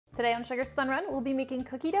Today on Sugar Spun Run, we'll be making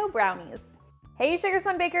cookie dough brownies. Hey Sugar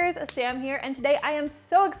Spun Bakers, Sam here, and today I am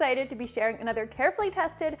so excited to be sharing another carefully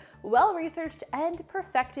tested, well-researched, and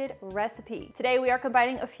perfected recipe. Today we are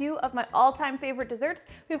combining a few of my all-time favorite desserts.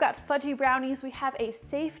 We've got fudgy brownies, we have a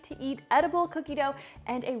safe-to-eat edible cookie dough,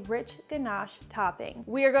 and a rich ganache topping.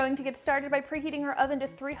 We are going to get started by preheating our oven to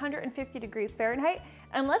 350 degrees Fahrenheit,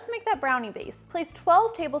 and let's make that brownie base. Place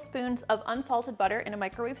 12 tablespoons of unsalted butter in a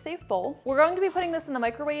microwave-safe bowl. We're going to be putting this in the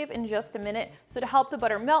microwave in just a minute, so to help the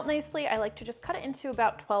butter melt nicely, I like to just cut it into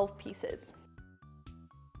about 12 pieces.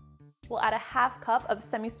 We'll add a half cup of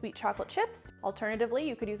semi-sweet chocolate chips. Alternatively,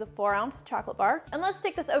 you could use a 4-ounce chocolate bar. And let's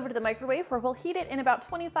take this over to the microwave where we'll heat it in about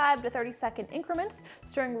 25 to 30-second increments,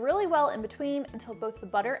 stirring really well in between until both the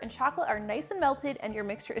butter and chocolate are nice and melted and your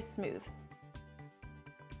mixture is smooth.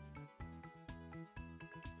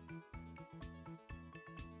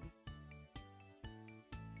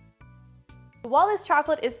 While this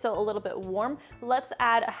chocolate is still a little bit warm, let's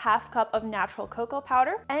add a half cup of natural cocoa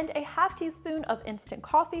powder and a half teaspoon of instant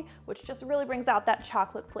coffee, which just really brings out that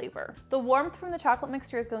chocolate flavor. The warmth from the chocolate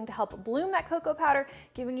mixture is going to help bloom that cocoa powder,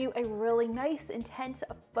 giving you a really nice, intense,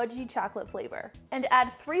 fudgy chocolate flavor. And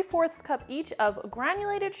add 3/4 cup each of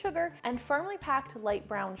granulated sugar and firmly packed light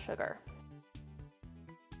brown sugar.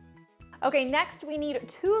 Okay, next we need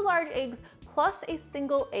 2 large eggs plus a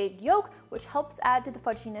single egg yolk, which helps add to the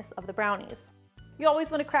fudginess of the brownies. You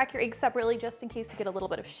always want to crack your eggs separately just in case you get a little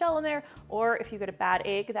bit of shell in there, or if you get a bad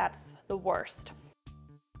egg, that's the worst.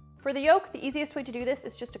 For the yolk, the easiest way to do this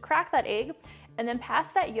is just to crack that egg and then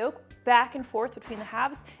pass that yolk back and forth between the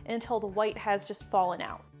halves until the white has just fallen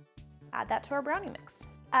out. Add that to our brownie mix.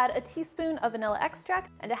 Add a teaspoon of vanilla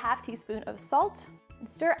extract and a half teaspoon of salt, and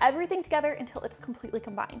stir everything together until it's completely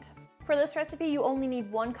combined. For this recipe, you only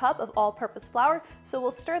need 1 cup of all-purpose flour, so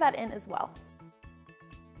we'll stir that in as well.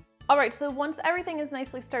 All right, so once everything is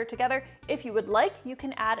nicely stirred together, if you would like, you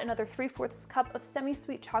can add another 3/4 cup of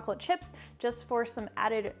semi-sweet chocolate chips just for some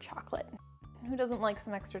added chocolate. Who doesn't like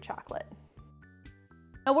some extra chocolate?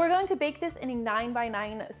 Now we're going to bake this in a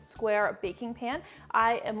 9x9 square baking pan.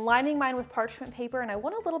 I am lining mine with parchment paper and I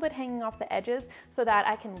want a little bit hanging off the edges so that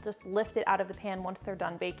I can just lift it out of the pan once they're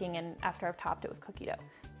done baking and after I've topped it with cookie dough.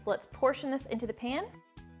 So let's portion this into the pan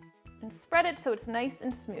and spread it so it's nice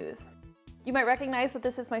and smooth. You might recognize that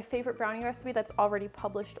this is my favorite brownie recipe that's already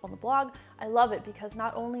published on the blog. I love it because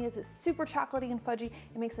not only is it super chocolatey and fudgy,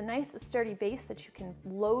 it makes a nice sturdy base that you can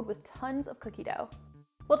load with tons of cookie dough.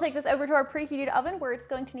 We'll take this over to our preheated oven where it's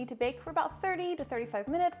going to need to bake for about 30 to 35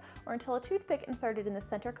 minutes or until a toothpick inserted in the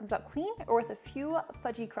center comes out clean or with a few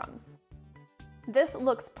fudgy crumbs. This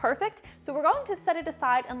looks perfect, so we're going to set it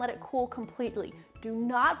aside and let it cool completely. Do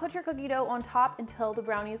not put your cookie dough on top until the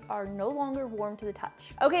brownies are no longer warm to the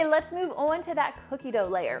touch. Okay, let's move on to that cookie dough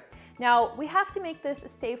layer. Now, we have to make this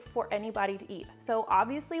safe for anybody to eat. So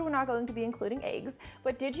obviously we're not going to be including eggs,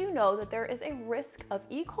 but did you know that there is a risk of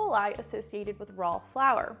E. coli associated with raw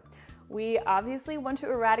flour? We obviously want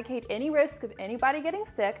to eradicate any risk of anybody getting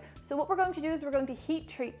sick, so what we're going to do is we're going to heat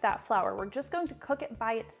treat that flour. We're just going to cook it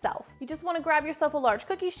by itself. You just want to grab yourself a large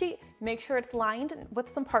cookie sheet, make sure it's lined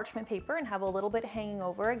with some parchment paper and have a little bit hanging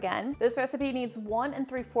over again. This recipe needs 1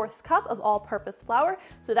 3/4 cup of all-purpose flour,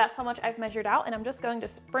 so that's how much I've measured out, and I'm just going to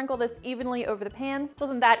sprinkle this evenly over the pan. It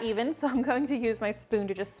wasn't that even, so I'm going to use my spoon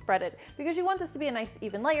to just spread it because you want this to be a nice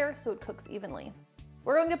even layer so it cooks evenly.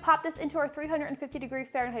 We're going to pop this into our 350 degree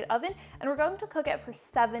Fahrenheit oven and we're going to cook it for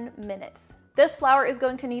 7 minutes. This flour is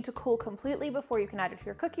going to need to cool completely before you can add it to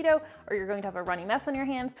your cookie dough or you're going to have a runny mess on your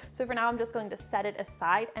hands. So for now, I'm just going to set it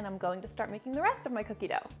aside and I'm going to start making the rest of my cookie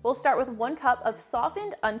dough. We'll start with 1 cup of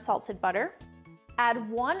softened unsalted butter.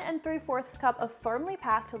 Add 1 3/4 cup of firmly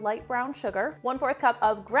packed light brown sugar, 1/4 cup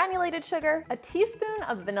of granulated sugar, a teaspoon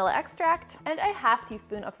of vanilla extract, and a half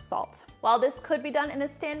teaspoon of salt. While this could be done in a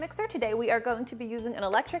stand mixer, today we are going to be using an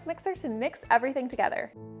electric mixer to mix everything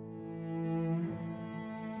together.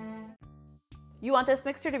 You want this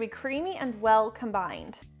mixture to be creamy and well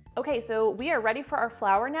combined. Okay, so we are ready for our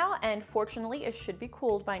flour now, and fortunately it should be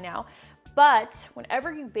cooled by now. But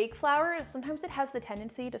whenever you bake flour, sometimes it has the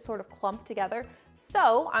tendency to sort of clump together.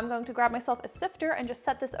 So I'm going to grab myself a sifter and just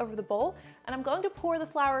set this over the bowl. And I'm going to pour the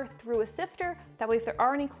flour through a sifter. That way if there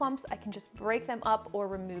are any clumps, I can just break them up or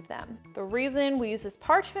remove them. The reason we use this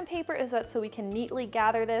parchment paper is that so we can neatly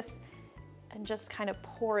gather this and just kind of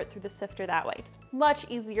pour it through the sifter that way. It's much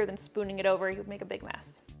easier than spooning it over. You'd make a big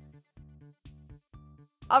mess.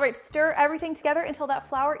 All right, stir everything together until that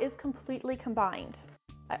flour is completely combined.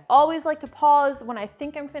 I always like to pause when I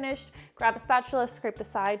think I'm finished, grab a spatula, scrape the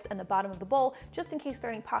sides and the bottom of the bowl, just in case there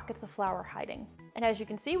are any pockets of flour hiding. And as you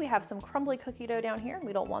can see, we have some crumbly cookie dough down here.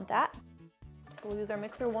 We don't want that. We'll use our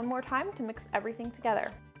mixer one more time to mix everything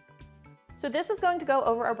together. So this is going to go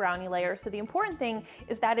over our brownie layer. So the important thing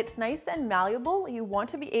is that it's nice and malleable. You want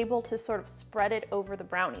to be able to sort of spread it over the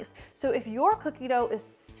brownies. So if your cookie dough is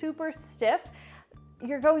super stiff,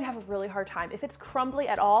 you're going to have a really hard time. If it's crumbly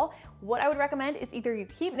at all, what I would recommend is either you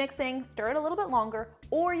keep mixing, stir it a little bit longer,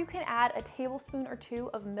 or you can add a tablespoon or two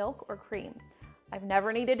of milk or cream. I've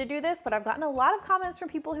never needed to do this, but I've gotten a lot of comments from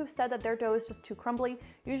people who've said that their dough is just too crumbly.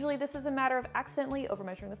 Usually this is a matter of accidentally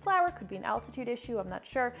overmeasuring the flour, could be an altitude issue, I'm not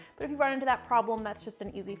sure. But if you run into that problem, that's just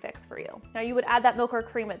an easy fix for you. Now you would add that milk or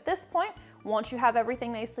cream at this point. Once you have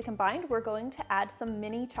everything nicely combined, we're going to add some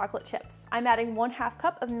mini chocolate chips. I'm adding 1/2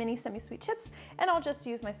 cup of mini semi-sweet chips, and I'll just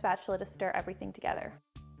use my spatula to stir everything together.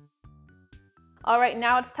 All right,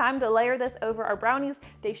 now it's time to layer this over our brownies.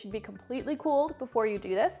 They should be completely cooled before you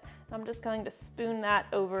do this. I'm just going to spoon that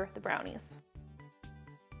over the brownies.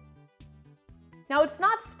 Now it's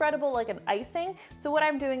not spreadable like an icing, so what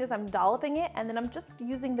I'm doing is I'm dolloping it and then I'm just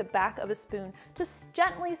using the back of a spoon to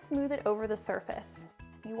gently smooth it over the surface.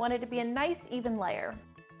 You want it to be a nice even layer.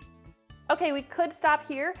 Okay, we could stop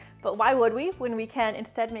here, but why would we when we can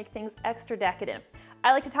instead make things extra decadent?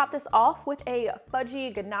 I like to top this off with a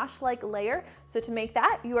fudgy ganache-like layer. So to make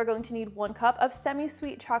that, you are going to need 1 cup of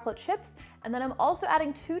semi-sweet chocolate chips, and then I'm also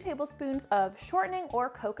adding 2 tablespoons of shortening or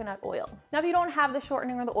coconut oil. Now, if you don't have the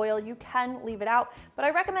shortening or the oil, you can leave it out, but I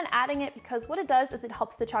recommend adding it because what it does is it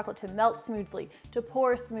helps the chocolate to melt smoothly, to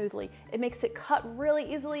pour smoothly. It makes it cut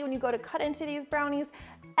really easily when you go to cut into these brownies,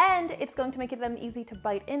 and it's going to make them easy to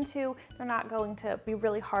bite into. They're not going to be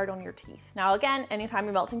really hard on your teeth. Now again, anytime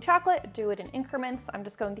you're melting chocolate, do it in increments. I'm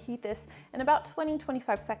just going to heat this in about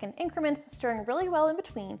 20-25 second increments, stirring really well in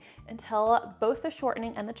between until both the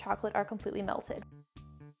shortening and the chocolate are completely melted.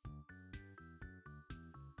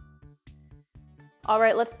 All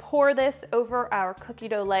right, let's pour this over our cookie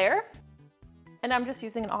dough layer. And I'm just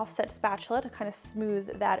using an offset spatula to kind of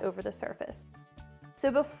smooth that over the surface. So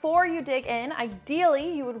before you dig in,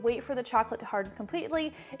 ideally you would wait for the chocolate to harden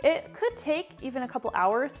completely. It could take even a couple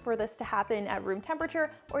hours for this to happen at room temperature,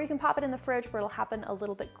 or you can pop it in the fridge where it'll happen a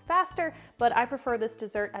little bit faster, but I prefer this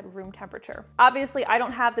dessert at room temperature. Obviously, I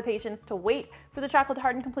don't have the patience to wait for the chocolate to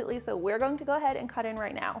harden completely, so we're going to go ahead and cut in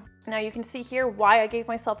right now. Now you can see here why I gave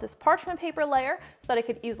myself this parchment paper layer so that I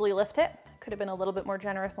could easily lift it. Could have been a little bit more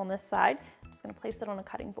generous on this side. I'm just gonna place it on a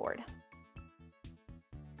cutting board.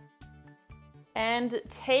 And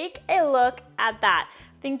take a look at that.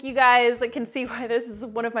 I think you guys can see why this is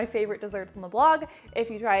one of my favorite desserts on the blog. If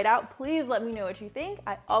you try it out, please let me know what you think.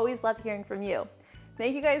 I always love hearing from you.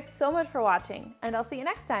 Thank you guys so much for watching, and I'll see you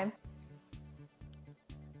next time.